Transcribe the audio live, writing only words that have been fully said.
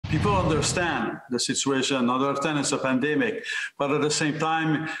People understand the situation, understand it's a pandemic, but at the same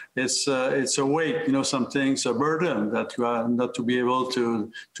time, it's a weight, some things, a burden that you are not to be able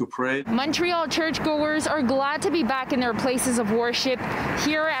to pray. Montreal churchgoers are glad to be back in their places of worship.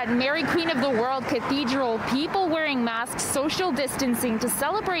 Here at Mary Queen of the World Cathedral, people wearing masks, social distancing to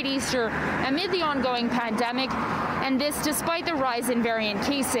celebrate Easter amid the ongoing pandemic, and this despite the rise in variant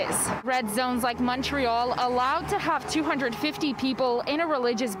cases. Red zones like Montreal allowed to have 250 people in a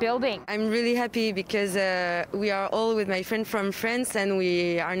religious building. I'm really happy because we are all with my friend from France and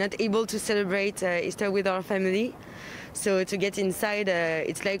we are not able to celebrate Easter with our family. So to get inside,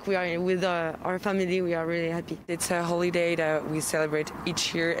 it's like we are with our family. We are really happy. It's a holiday that we celebrate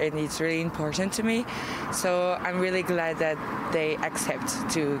each year, and it's really important to me. So I'm really glad that they accept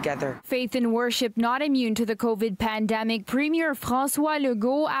to gather. Faith and worship not immune to the COVID pandemic. Premier François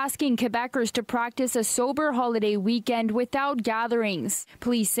Legault asking Quebecers to practice a sober holiday weekend without gatherings.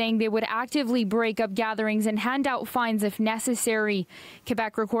 Police saying they would actively break up gatherings and hand out fines if necessary.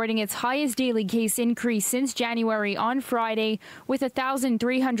 Quebec recording its highest daily case increase since January on Friday, with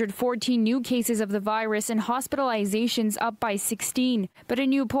 1,314 new cases of the virus and hospitalizations up by 16. But a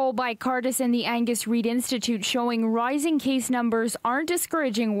new poll by Cardis and the Angus Reid Institute showing rising case numbers aren't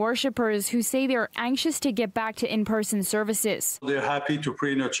discouraging worshippers who say they're anxious to get back to in-person services. They're happy to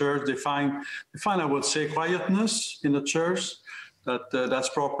pray in a church. They find, I would say, quietness in the church. That's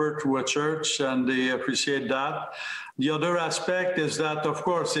proper to a church, and they appreciate that. The other aspect is that, of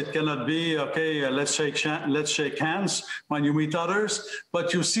course, it cannot be, okay, let's shake hands when you meet others,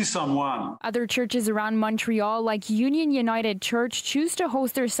 but you see someone. Other churches around Montreal, like Union United Church, choose to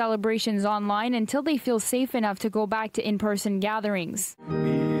host their celebrations online until they feel safe enough to go back to in-person gatherings.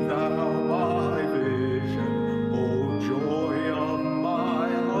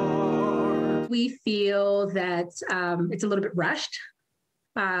 We feel that it's a little bit rushed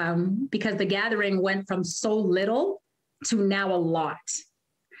because the gathering went from so little to now a lot.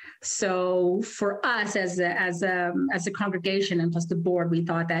 So for us as a congregation and plus the board, we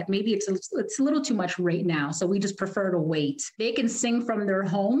thought that maybe it's a little too much right now. So we just prefer to wait. They can sing from their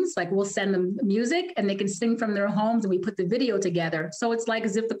homes, like we'll send them music and they can sing from their homes and we put the video together. So it's like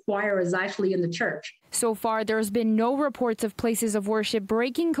as if the choir is actually in the church. So far, there's been no reports of places of worship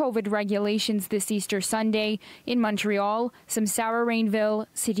breaking COVID regulations this Easter Sunday. In Montreal, Samsara Rainville,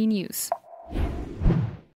 City News.